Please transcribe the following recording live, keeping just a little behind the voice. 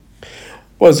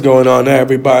What's going on,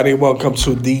 everybody? Welcome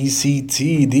to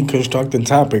DCT, Deconstructing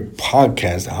Topic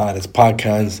Podcast, the hottest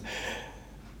podcast.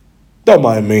 Don't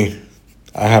mind me.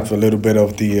 I have a little bit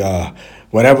of the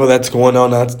whatever that's going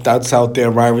on that's out there,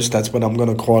 virus. That's what I'm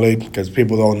going to call it because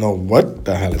people don't know what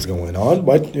the hell is going on.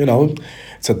 But,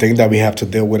 it's a thing that we have to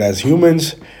deal with as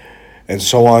humans and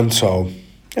so on. So,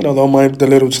 don't mind the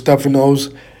little stuffy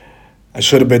nose. I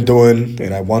should have been doing,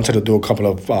 and I wanted to do a couple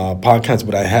of podcasts,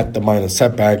 but I had the minor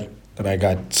setback that I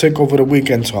got sick over the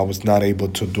weekend, so I was not able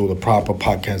to do the proper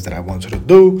podcast that I wanted to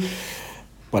do.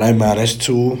 But I managed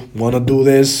to want to do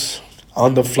this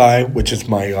on the fly, which is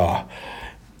my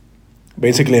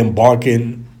basically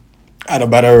embarking at a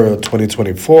better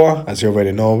 2024. As you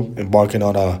already know, embarking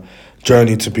on a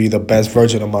journey to be the best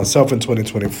version of myself in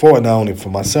 2024, not only for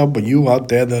myself, but you out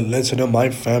there, the listener, my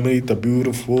family, the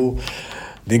beautiful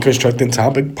Deconstructing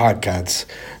Topic Podcasts.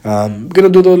 I'm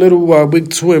going to do the little week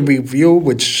 2 in review,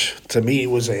 which to me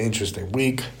was an interesting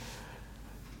week.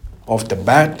 Off the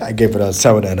bat, I gave it a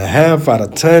 7.5 out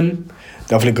of 10.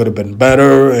 Definitely could have been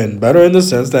better, and better in the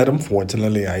sense that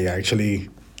unfortunately I actually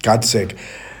got sick.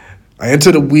 I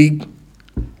entered the week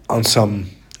on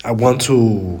I want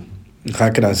to,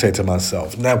 how can I say to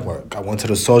myself, network. I wanted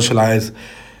to socialize.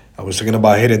 I was thinking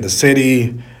about hitting the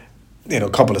city, a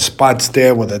couple of spots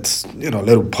there, whether it's, a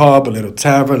little pub, a little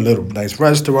tavern, a little nice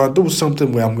restaurant, do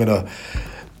something where I'm going to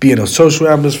be in a social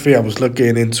atmosphere. I was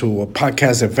looking into a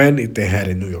podcast event if they had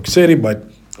in New York City, but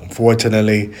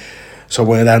unfortunately, so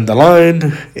we're down the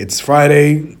line. It's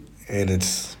Friday,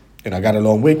 and I got a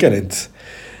long weekend. It's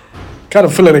kind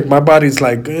of feeling like my body's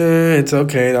like, it's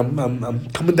okay. I'm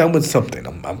coming down with something.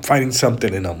 I'm fighting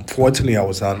something, and unfortunately, I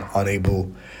was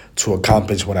unable to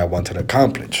accomplish what I wanted to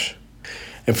accomplish.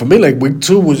 And for me, like week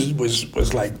 2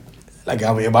 was like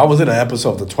I mean, if I was in an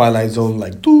episode of The Twilight Zone,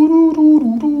 like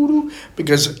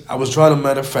because I was trying to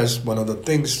manifest one of the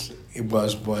things. It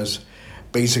was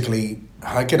basically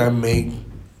how can I make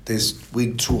this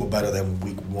week 2 better than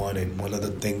week 1, and one of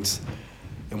the things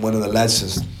and one of the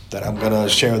lessons that I'm gonna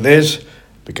share this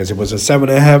because it was a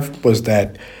 7.5 was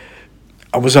that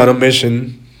I was on a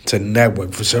mission to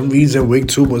network. For some reason, week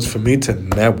 2 was for me to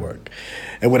network.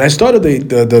 And when I started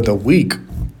the week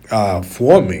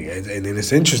for me, and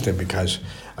it's interesting because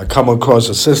I come across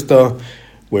a sister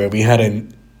where we had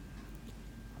an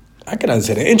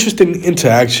interesting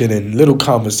interaction and little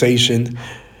conversation.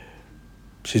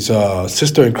 She's a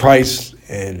sister in Christ,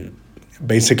 and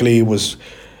basically it was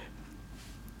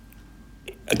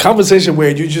a conversation where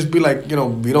you just be like,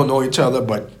 we don't know each other,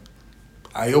 but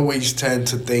I always tend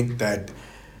to think that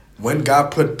when God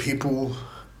put people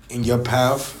in your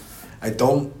path, I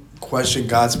don't question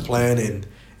God's plan and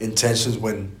intentions.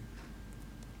 When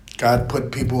God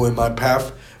put people in my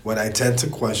path, what I tend to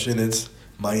question is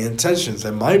my intentions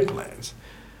and my plans.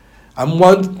 I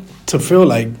want to feel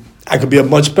like I could be a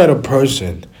much better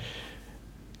person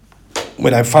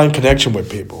when I find connection with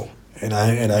people. And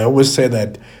I always say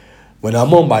that when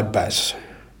I'm on my best,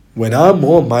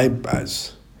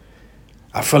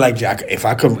 I feel like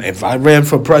if I ran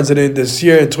for president this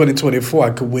year in 2024,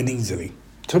 I could win easily.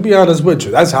 To be honest with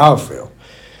you, that's how I feel.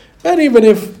 And even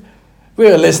if,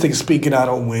 realistic speaking, I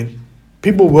don't win,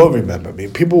 people will remember me.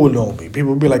 People will know me.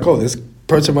 People will be like, oh, this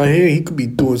person right here, he could be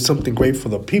doing something great for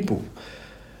the people.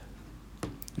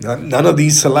 None of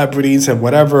these celebrities and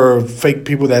whatever fake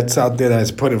people that's out there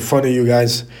that's put in front of you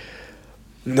guys.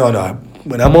 No.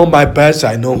 When I'm on my best,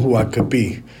 I know who I could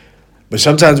be. But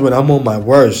sometimes when I'm on my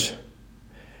worst,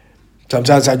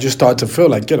 sometimes I just start to feel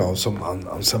like,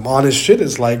 some honest shit.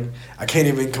 It's like I can't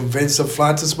even convince a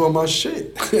fly to smell my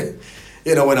shit,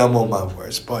 when I'm on my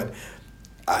worst. But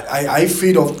I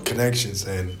feed off connections,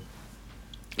 and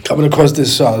coming across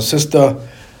this sister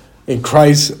in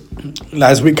Christ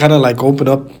last week kind of like opened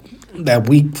up that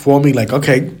week for me. Like,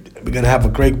 okay, we're going to have a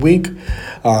great week.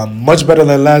 Much better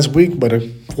than last week, but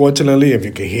unfortunately, if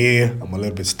you can hear, I'm a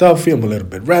little bit stuffy, I'm a little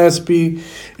bit raspy.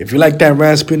 If you like that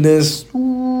raspiness,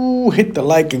 hit the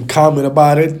like and comment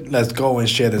about it. Let's go and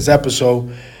share this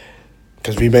episode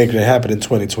because we making it happen in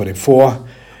 2024.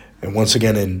 And once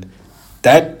again, in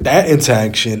that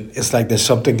interaction, it's like there's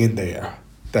something in there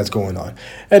that's going on.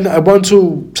 And I want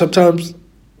to sometimes,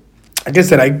 I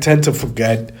guess that I tend to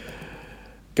forget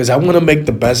because I want to make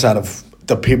the best out of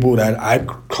the people that I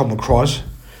come across.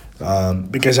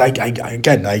 Because I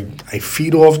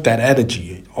feed off that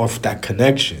energy, off that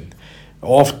connection,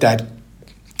 off that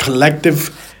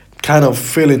collective kind of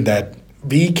feeling that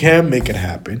we can make it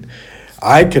happen.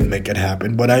 I can make it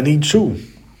happen, but I need you.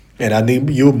 And I need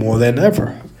you more than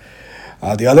ever.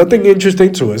 The other thing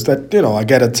interesting too is that, I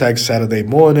get a text Saturday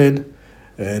morning,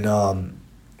 and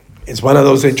it's one of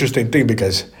those interesting things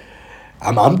because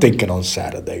I'm thinking on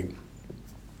Saturday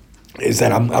is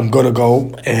that I'm gonna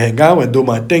go and hang out and do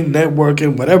my thing,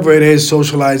 networking, whatever it is,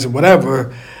 socializing,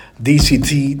 whatever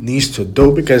DCT needs to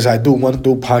do, because I do want to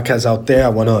do podcasts out there. I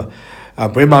want to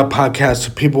bring my podcast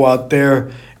to people out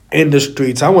there in the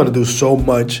streets. I want to do so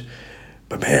much,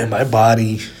 but man, my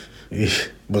body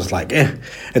was like, eh.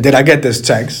 And then I get this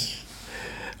text,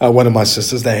 one of my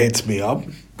sisters that hits me up,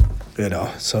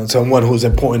 so someone who's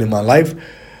important in my life.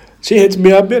 She hits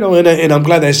me up, and I'm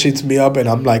glad that she hits me up, and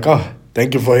I'm like, oh,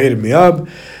 thank you for hitting me up.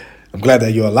 I'm glad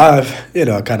that you're alive.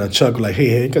 I kind of chuckle like,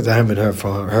 hey, because I haven't heard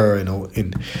from her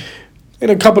in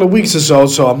a couple of weeks or so.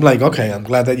 So I'm like, okay, I'm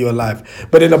glad that you're alive.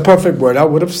 But in a perfect word, I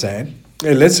would have said,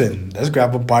 hey, listen, let's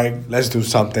grab a bike, let's do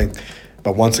something.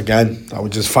 But once again, I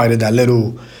was just fighting that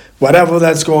little whatever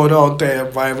that's going on there,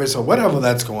 virus or whatever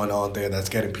that's going on there that's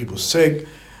getting people sick.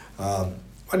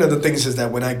 One of the things is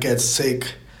that when I get sick,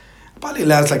 it probably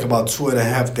lasts like about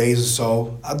 2.5 days or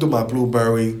so. I do my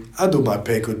blueberry, I do my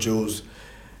pickle juice,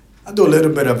 I do a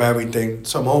little bit of everything,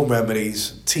 some home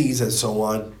remedies, teas and so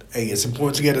on. Hey, it's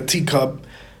important to get a teacup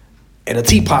and a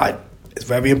teapot. It's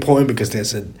very important because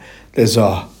there's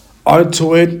a art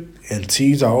to it, and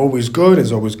teas are always good.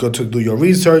 It's always good to do your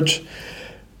research.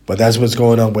 But that's what's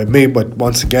going on with me. But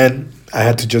once again, I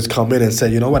had to just come in and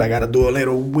say, you know what, I got to do a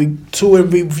little week 2 in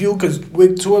review, because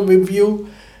week 2 in review,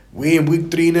 we in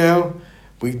week 3 now.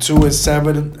 Week 2 is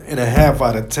 7.5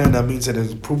 out of 10. That means it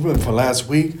is improvement for last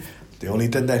week. The only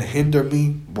thing that hindered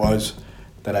me was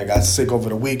that I got sick over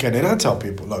the weekend. And I tell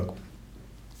people, look,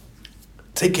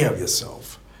 take care of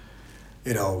yourself.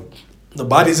 The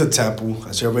body's a temple,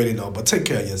 as you already know, but take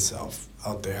care of yourself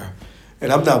out there.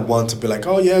 And I'm not one to be like,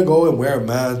 oh, yeah, go and wear a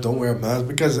mask, don't wear a mask.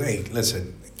 Because, hey,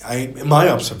 listen, my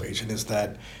observation is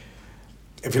that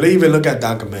if you even look at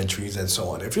documentaries and so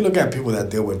on, if you look at people that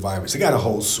deal with virus, they got a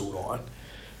whole suit on.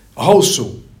 A whole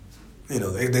suit.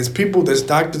 There's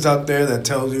doctors out there that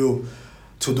tell you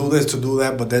to do this, to do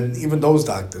that, but then even those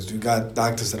doctors, you got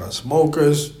doctors that are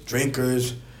smokers,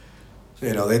 drinkers,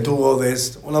 they do all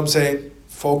this. What I'm saying,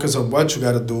 focus on what you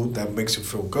got to do that makes you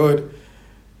feel good.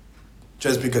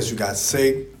 Just because you got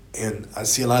sick, and I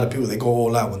see a lot of people, they go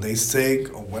all out when they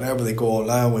sick or whatever, they go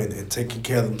all out and taking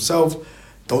care of themselves.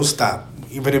 Don't stop.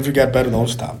 Even if you get better, don't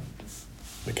stop.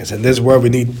 Because in this world, we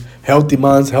need healthy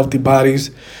minds, healthy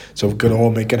bodies, so we can all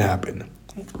make it happen.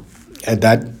 And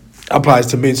that applies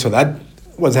to me, so that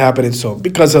was happening. So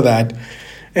because of that,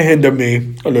 it hindered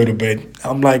me a little bit.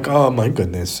 I'm like, oh my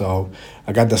goodness. So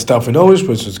I got the stuffy nose,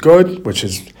 which is good,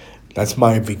 that's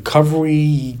my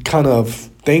recovery kind of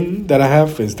thing that I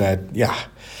have, is that, yeah,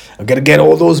 I'm going to get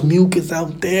all those mucus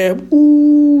out there.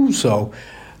 Ooh, so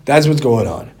that's what's going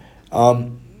on.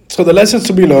 So the lessons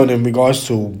to be learned in regards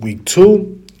to week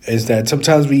 2 is that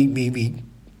sometimes we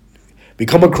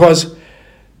come across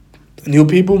new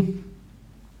people.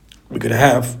 We're going to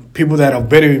have people that are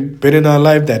been in our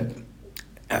life that,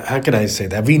 how can I say,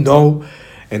 that we know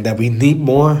and that we need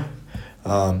more.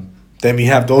 Then we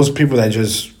have those people that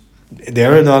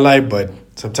they're in our life, but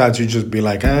sometimes you just be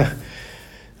like, I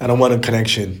don't want a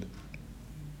connection.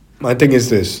 My thing is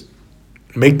this: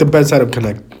 make the best out of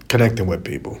connecting with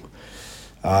people.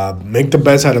 Make the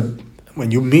best out of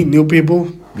when you meet new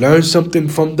people. Learn something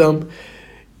from them.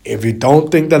 If you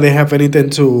don't think that they have anything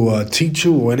to teach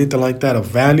you or anything like that of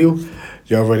value,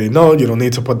 you already know. You don't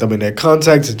need to put them in their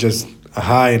contacts. It's just a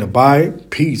hi and a bye.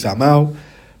 Peace, I'm out.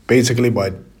 Basically,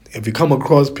 but if you come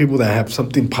across people that have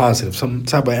something positive, some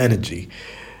type of energy,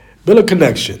 build a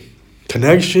connection.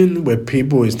 Connection with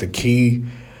people is the key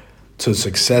to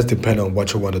success, depending on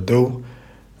what you want to do.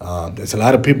 There's a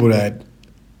lot of people that,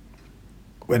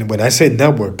 when I say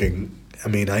networking, I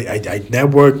mean I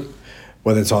network,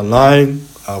 whether it's online,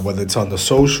 whether it's on the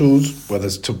socials, whether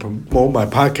it's to promote my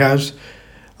podcast.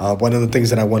 One of the things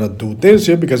that I want to do this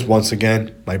year, because once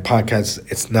again, my podcast,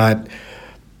 it's not,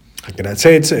 how can I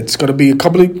say, it's going to be a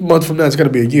couple of months from now, it's going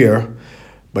to be a year.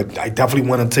 But I definitely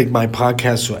want to take my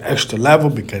podcast to an extra level,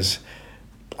 because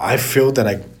I feel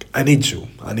that I need you.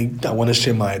 I want to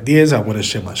share my ideas. I want to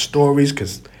share my stories,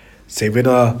 because saving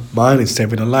a mind is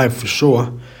saving a life for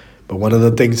sure. But one of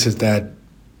the things is that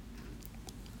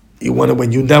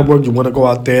when you network, you want to go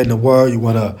out there in the world. You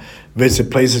want to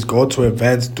visit places, go to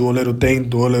events, do a little thing,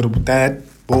 do a little that.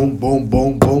 Boom, boom,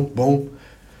 boom, boom, boom.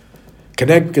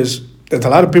 Connect, because there's a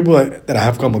lot of people that I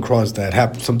have come across that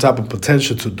have some type of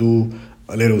potential to do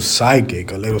a little side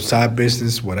gig, a little side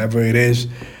business, whatever it is.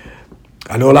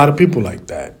 I know a lot of people like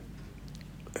that.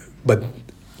 But,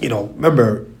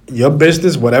 remember, your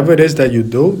business, whatever it is that you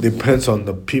do, depends on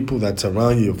the people that's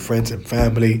around you, your friends and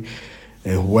family.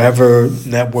 and whoever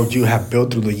network you have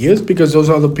built through the years, because those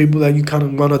are the people that you kind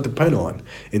of want to depend on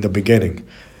in the beginning.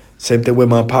 Same thing with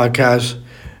my podcast.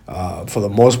 For the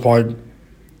most part,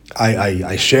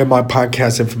 I share my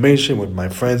podcast information with my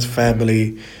friends,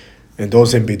 family, and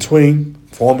those in between.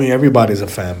 For me, everybody's a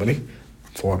family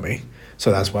for me.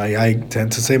 So that's why I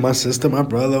tend to say my sister, my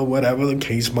brother, whatever the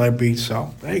case might be.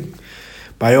 So, hey,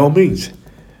 by all means.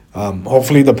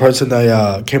 Hopefully, the person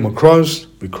I came across,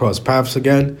 we crossed paths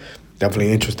again.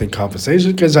 Definitely interesting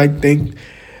conversation because I think,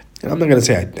 and I'm not going to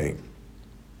say I think,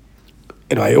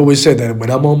 I always said that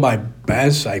when I'm on my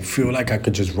best, I feel like I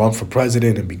could just run for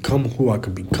president and become who I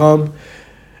could become.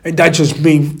 And that's just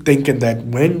me thinking that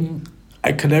when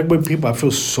I connect with people, I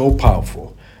feel so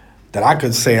powerful that I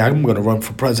could say I'm going to run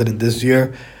for president this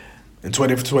year in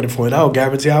 2024, and I'll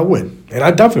guarantee I'll win. And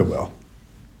I definitely will.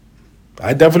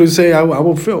 I definitely say I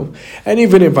will feel. And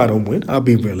even if I don't win, I'll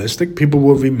be realistic. People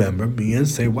will remember me and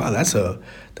say, wow, that's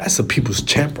a people's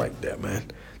champ right there, man.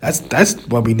 That's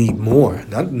what we need more.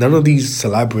 None of these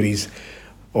celebrities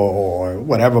or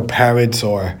whatever parrots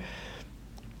or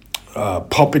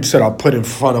puppets that are put in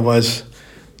front of us.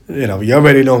 You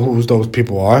already know who those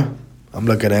people are. I'm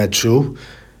looking at you.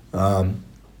 And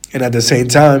at the same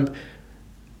time,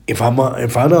 if I'm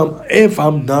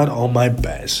not on my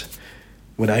best,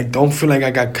 when I don't feel like I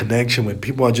got connection, when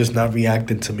people are just not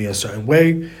reacting to me a certain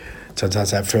way,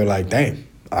 sometimes I feel like, dang,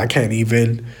 I can't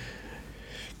even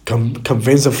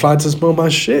convince a fly to smell my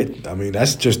shit. I mean,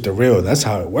 that's just the real. That's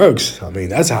how it works. I mean,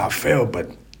 that's how I feel.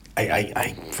 But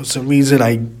I for some reason,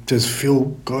 I just feel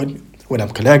good when I'm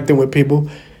connecting with people.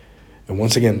 And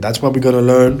once again, that's what we're gonna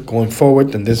learn going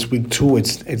forward. And this week too,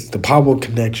 it's the power of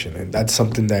connection, and that's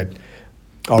something that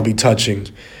I'll be touching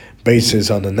bases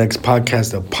on the next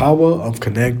podcast. The power of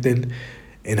connecting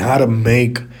and how to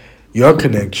make your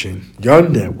connection, your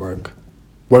network,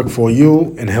 work for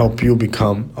you and help you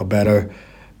become a better,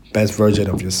 best version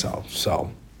of yourself. So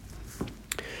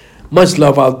much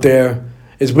love out there.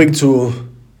 It's week 2.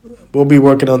 We'll be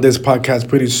working on this podcast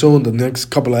pretty soon. The next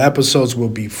couple of episodes will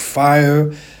be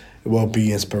fire. It will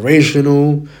be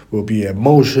inspirational, will be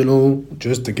emotional,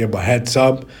 just to give a heads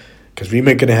up, because we're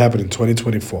making it happen in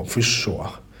 2024, for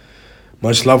sure.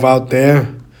 Much love out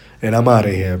there, and I'm out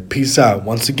of here. Peace out.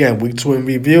 Once again, week 2 in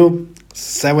review,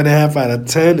 7.5 out of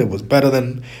 10. It was better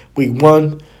than week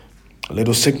 1. A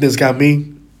little sickness got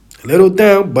me a little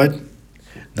down, but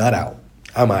not out.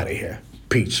 I'm out of here.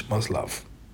 Peace. Much love.